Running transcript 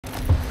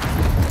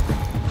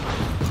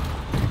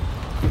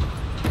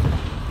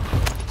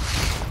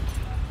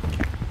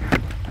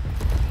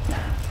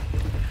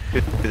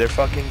They're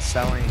fucking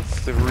selling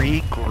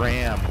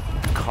 3-gram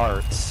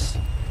carts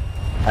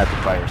at the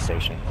fire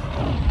station.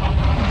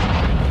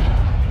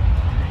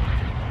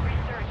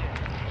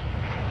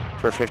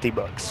 For 50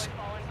 bucks.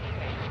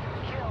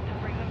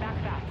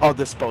 Oh,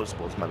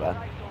 disposables, my bad.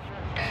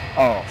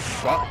 Oh,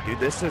 fuck, dude,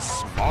 this is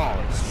small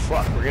as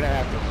fuck. We're gonna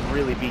have to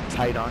really be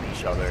tight on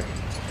each other.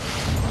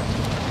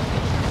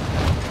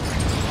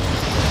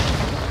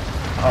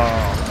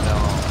 Oh, no.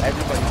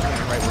 Everybody's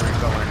going right where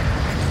we're going.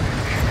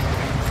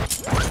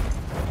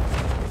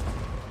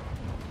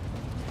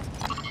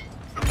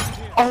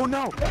 Oh,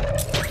 no!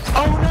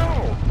 Oh, no!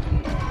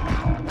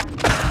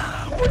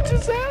 What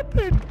just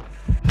happened?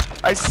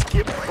 I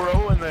skipped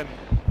bro and then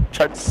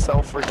tried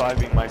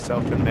self-reviving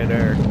myself in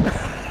midair.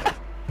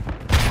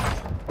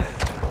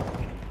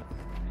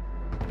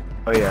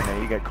 Oh yeah,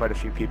 man, you got quite a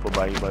few people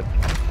by you, bud.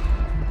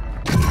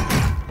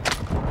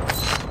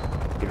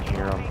 You can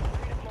hear them.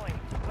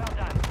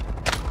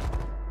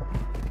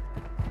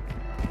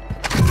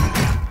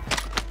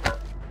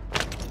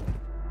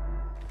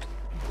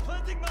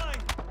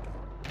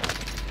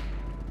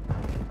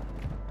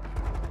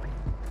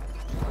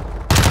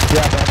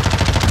 Yeah, man.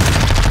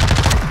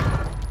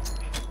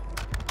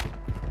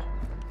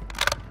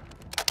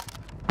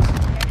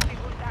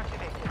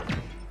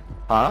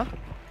 Huh?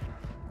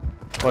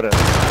 What a...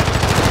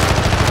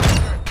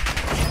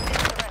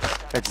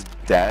 It's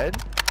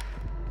dead?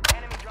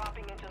 Enemy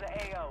dropping into the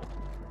AO.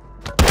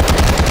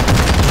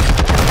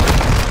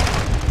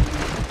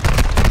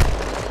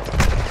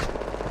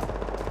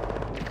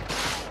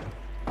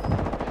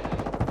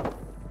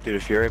 Dude,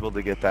 if you're able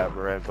to get that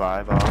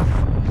revive off...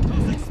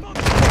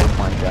 Oh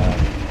my god.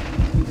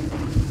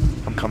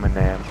 I'm coming,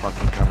 man. I'm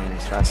fucking coming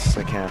as fast as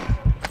I can.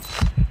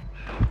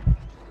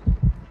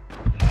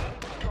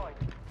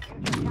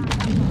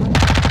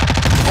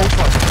 Oh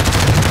fuck.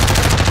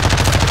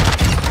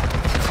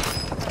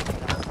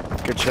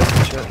 Good shit,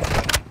 good shit.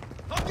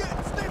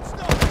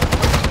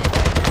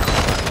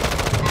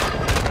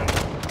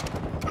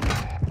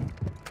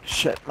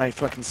 Shit, my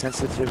fucking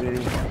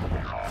sensitivity.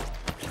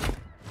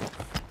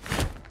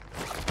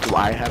 Do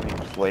I have any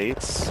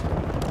plates?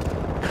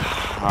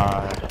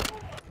 God.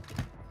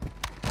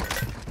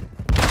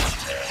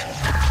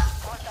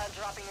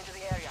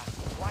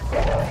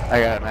 I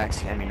got a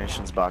max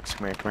ammunitions box.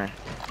 Come here, come here.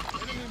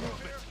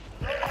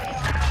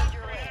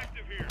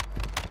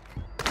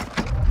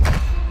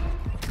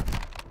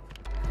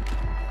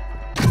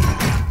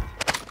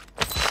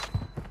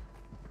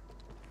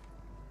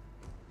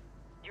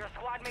 Your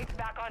squad mates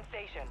back on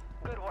station.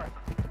 Good work.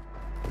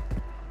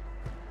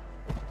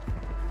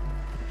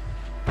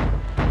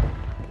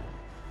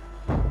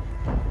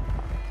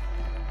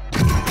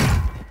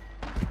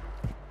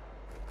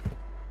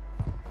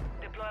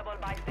 Deployable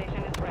buy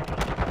station is ready.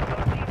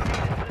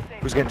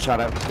 Who's getting shot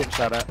at? Who's getting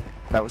shot at?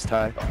 That was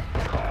Ty.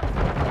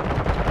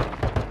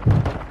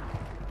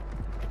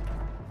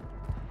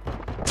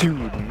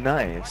 Dude,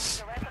 nice.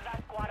 The rest of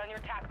that squad on your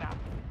tac map.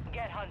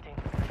 Get hunting.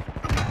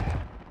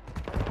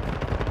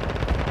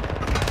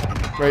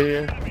 Right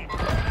here.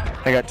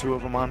 I got 2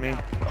 of them on me.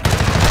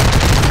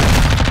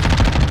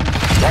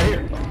 Right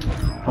here.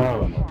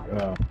 Oh my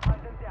god.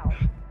 Hunt them down.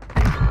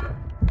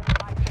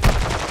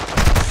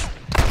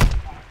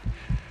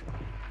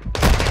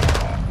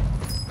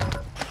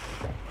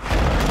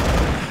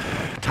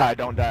 Ty,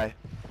 don't die.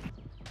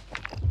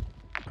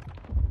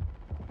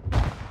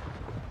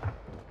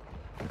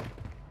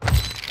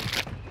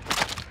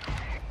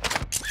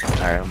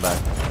 Alright, I'm back.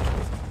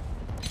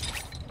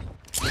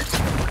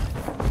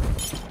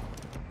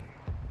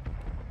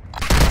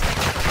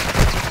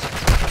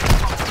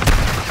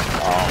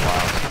 Oh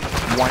wow.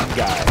 One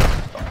guy.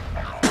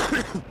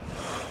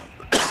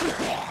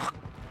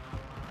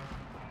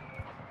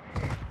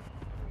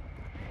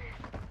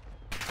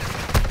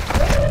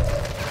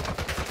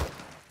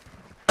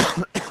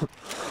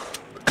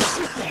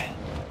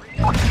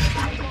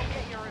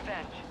 Get your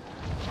revenge.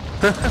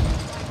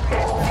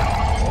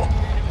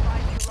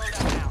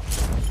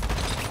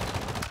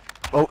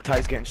 Oh,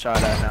 Ty's getting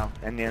shot at now,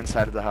 in the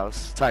inside of the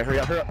house. Ty, hurry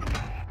up, hurry up.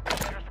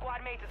 Your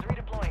squad mate is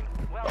redeploying.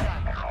 Well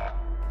done.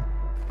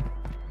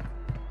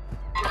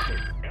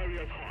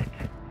 Area's hot.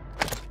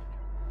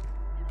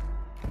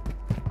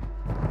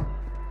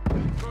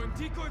 Throwing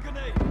decoy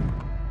grenade.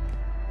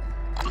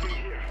 Moving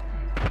here.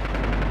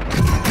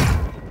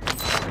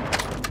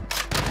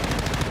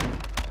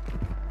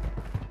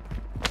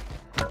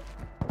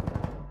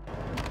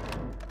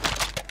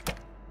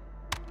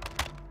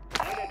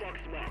 Ammo box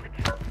marked.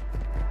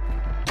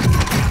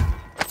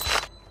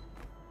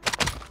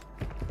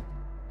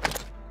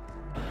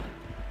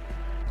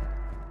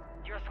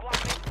 Your squad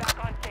mates back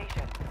on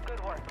station.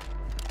 Good work.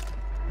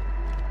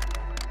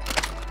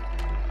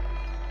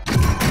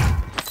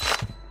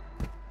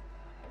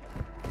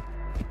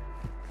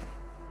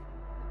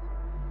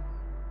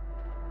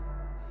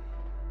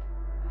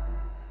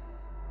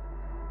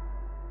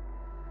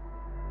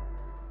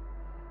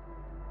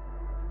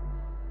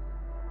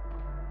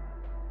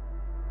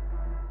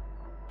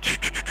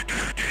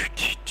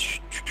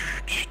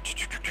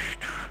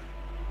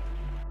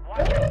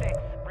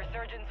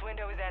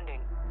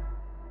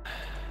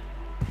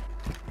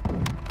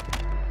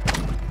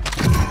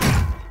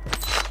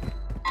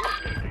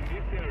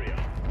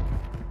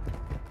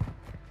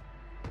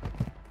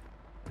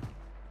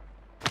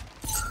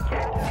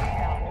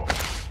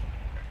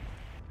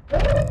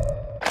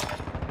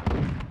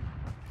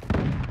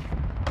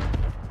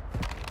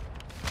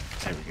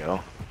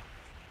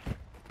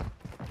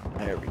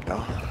 There we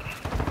go.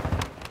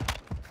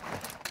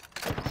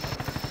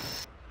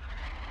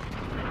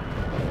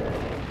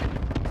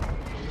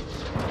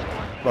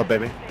 Well,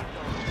 baby.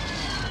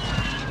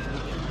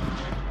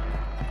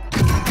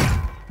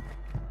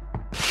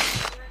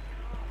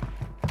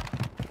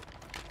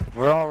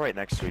 We're all right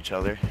next to each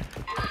other.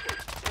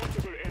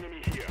 Possible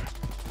enemy here.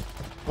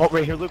 Oh,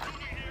 right here, Luke.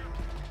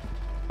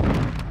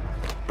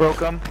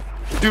 Broke him.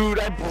 Dude,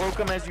 I broke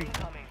him as you...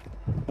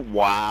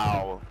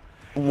 Wow.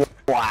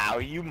 Wow,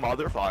 you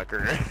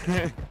motherfucker.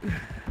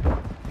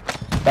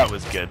 That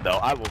was good, though.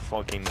 I will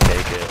fucking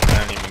take it. I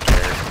don't even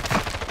care.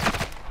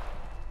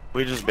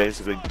 We just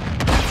basically...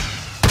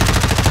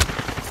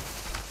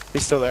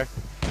 He's still there.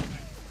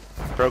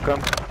 Broke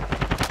him.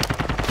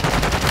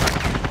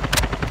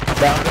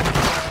 Downed him.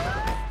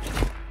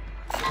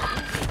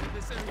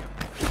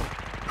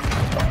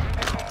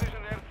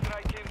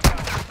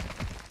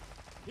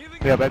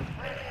 Yeah, babe.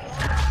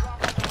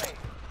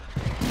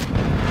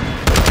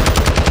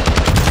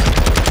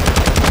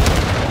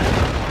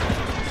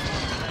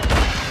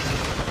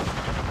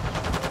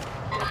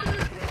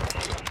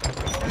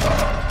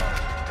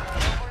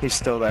 He's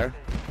still there.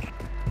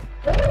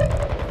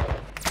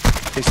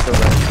 He's still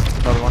there.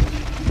 Another one.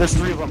 There's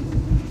 3 of them.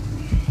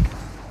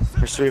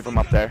 There's 3 of them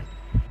up there.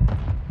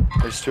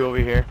 There's 2 over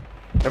here.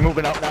 They're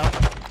moving up now.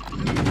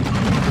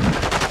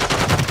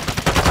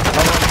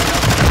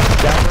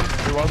 Down them.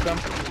 You're welcome.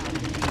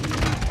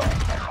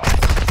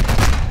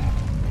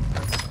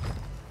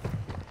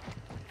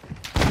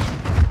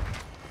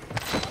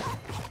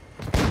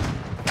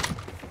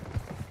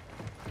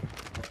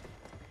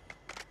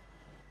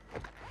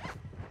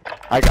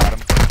 I got him.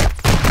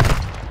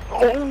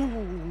 Oh!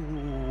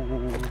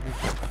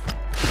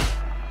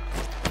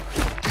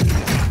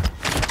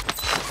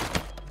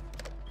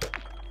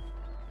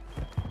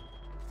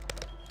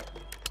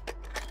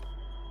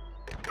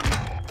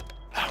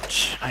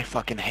 Ouch, my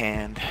fucking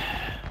hand.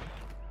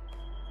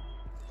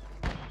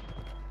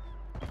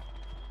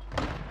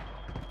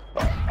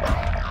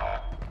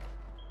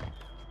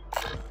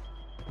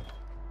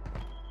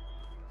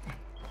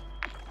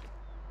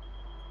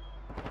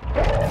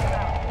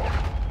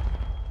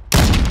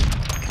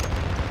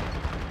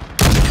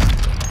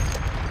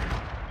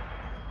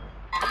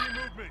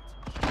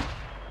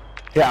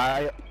 Yeah,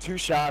 I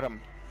 2-shot him.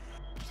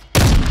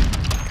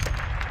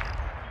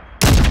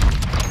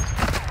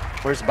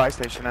 Where's the buy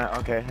station at?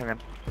 Okay, hang on.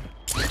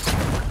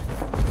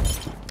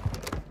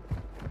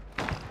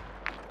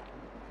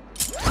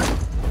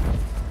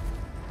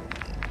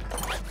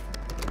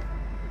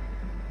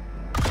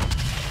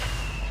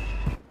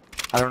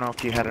 I don't know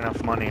if you had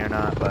enough money or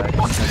not, but I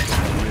just sent it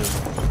to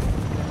you.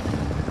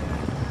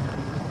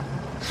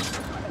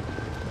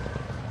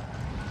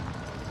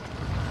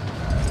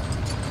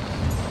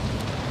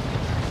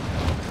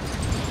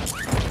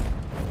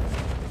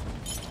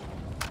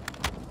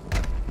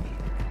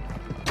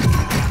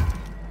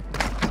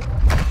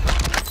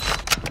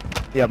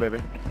 Yeah,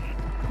 baby.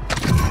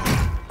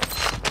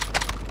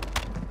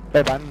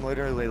 Babe, I'm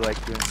literally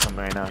like doing something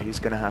right now. He's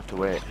gonna have to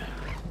wait.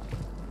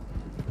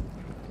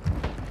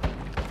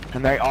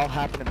 And they all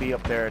happen to be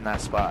up there in that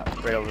spot,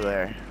 right over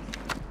there.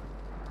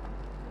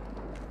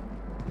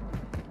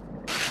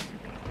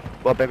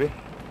 What, baby?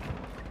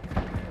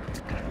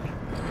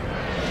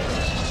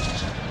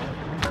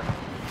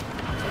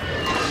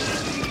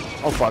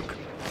 Oh, fuck.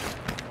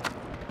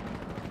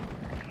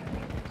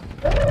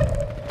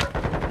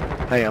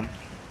 I am.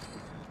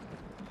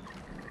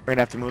 We're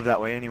gonna have to move that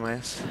way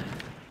anyways.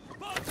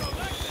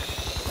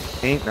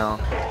 Ain't no.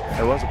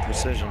 It was a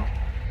precision.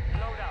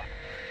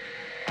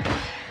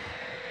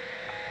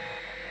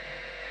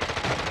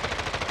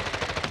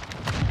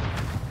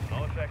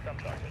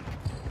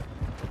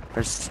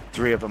 There's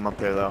 3 of them up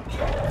there though.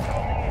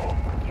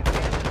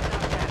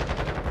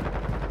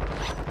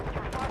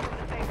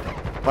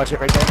 Watch it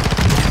right there.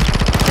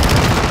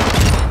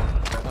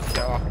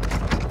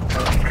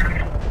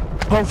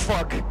 Oh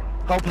fuck!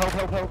 Help, help,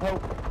 help, help,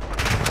 help!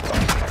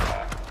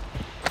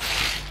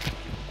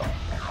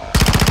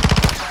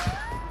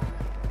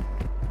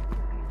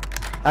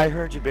 I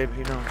heard you, baby,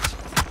 he knows.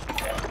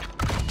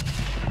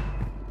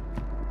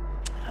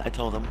 I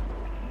told him.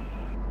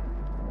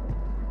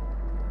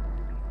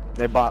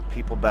 They bought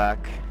people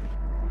back.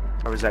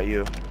 Or was that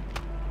you?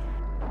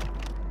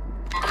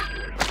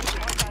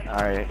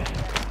 Alright.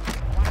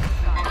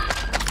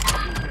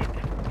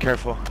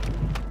 Careful.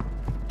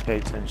 Pay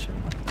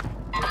attention.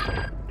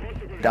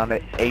 Down to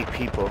 8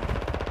 people.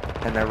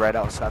 And they're right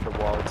outside the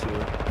wall,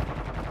 too.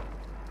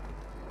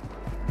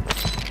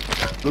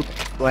 Luke,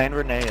 land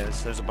Renee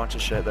is. There's a bunch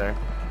of shit there.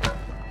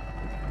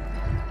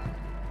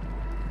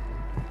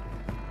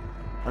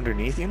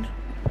 Underneath you?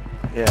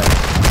 Yeah.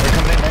 They're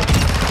coming in next.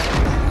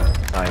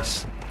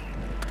 Nice.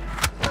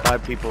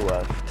 5 people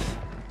left.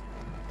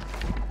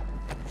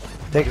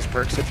 Take his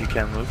perks if you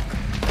can, Luke.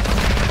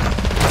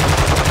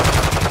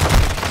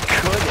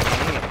 Good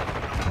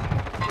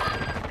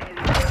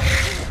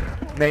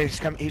aim.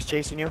 Nate, he's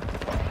chasing you.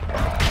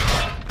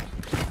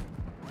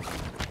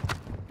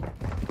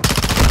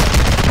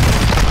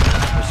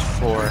 There's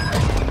 4.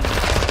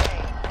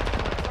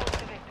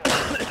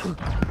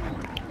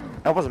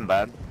 That wasn't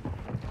bad.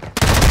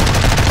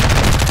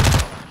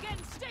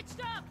 Getting stitched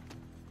up.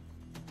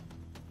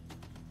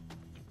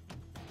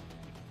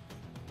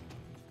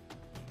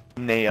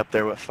 Nate up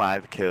there with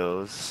 5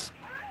 kills.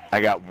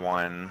 I got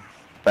 1,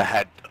 but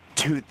had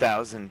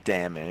 2,000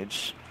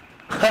 damage.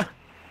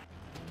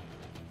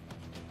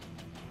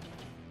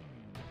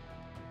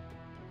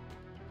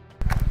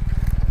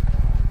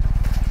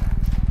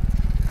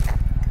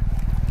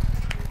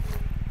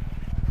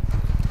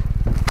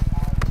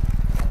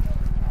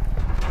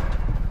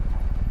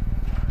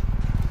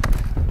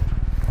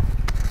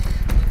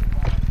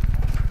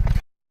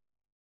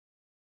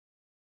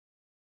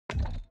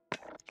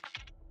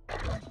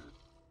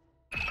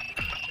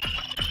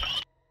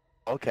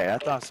 Okay, I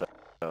thought so.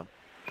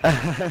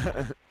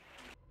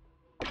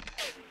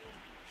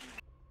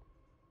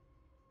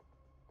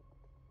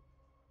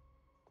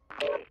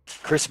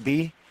 Chris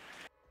B?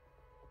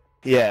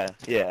 Yeah.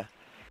 Yeah.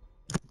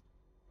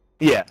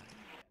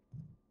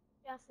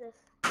 Justice.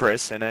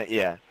 Chris in it,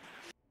 yeah.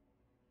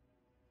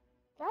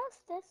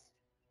 Justice.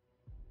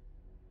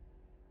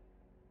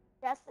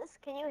 Justice,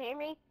 can you hear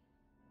me?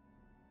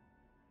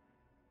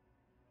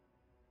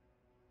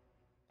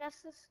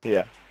 Justice?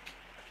 Yeah.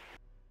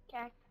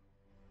 Okay.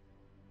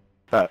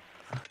 Uh,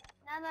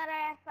 Now that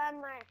I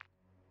found my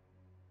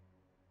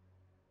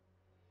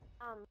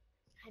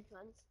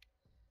headphones.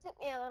 Took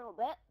me a little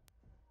bit,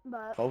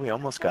 but oh, we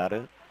almost got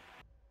it.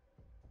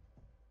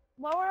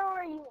 where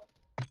were you?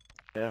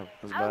 Yeah, it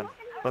was I was bad. looking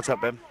for What's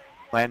up, babe?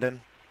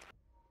 Landon?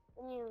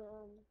 when you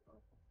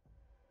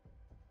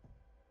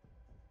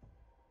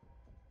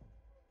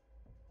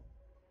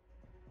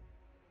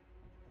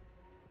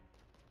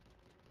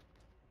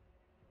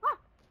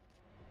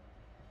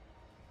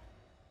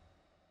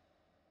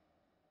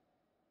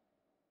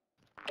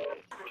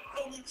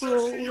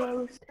Oh, that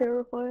was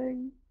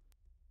terrifying.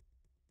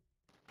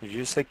 Did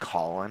you say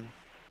Colin?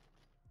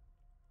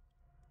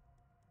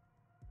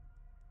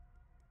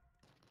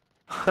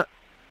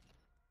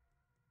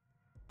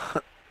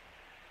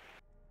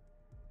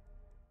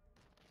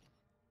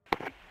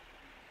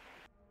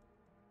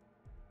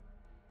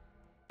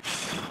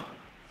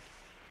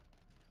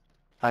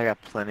 I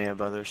got plenty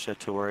of other shit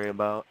to worry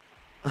about.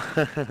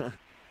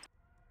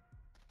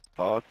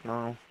 Fuck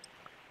no.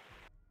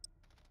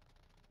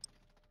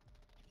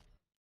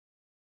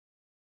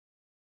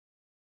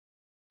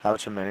 How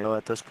much a minute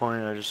at this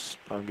point? I just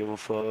don't give a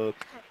fuck.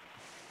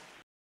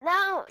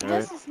 No,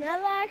 Alright. this is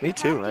never actually. Me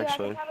too,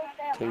 actually.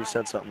 Till you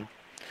said something.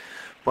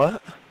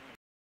 What?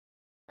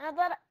 Now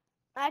that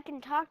I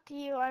can talk to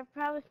you, I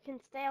probably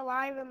can stay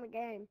alive in the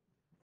game.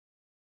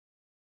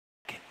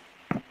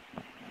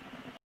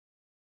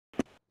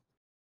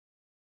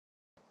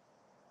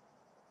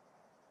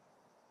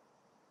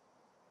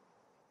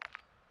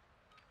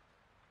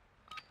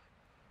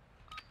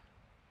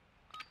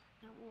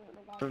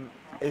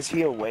 Is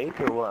he awake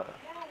or what?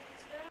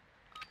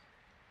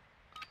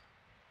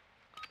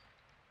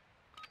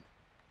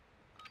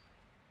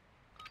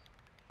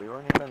 We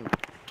weren't even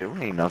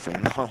doing nothing,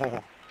 no.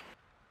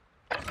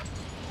 Check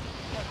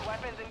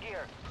weapons and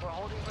gear. We're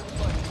holding for the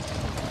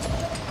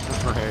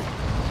push. Right.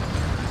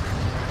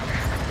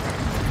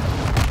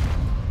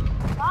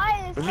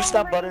 Why is Would you so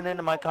stop many butting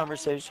into my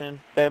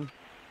conversation, babe?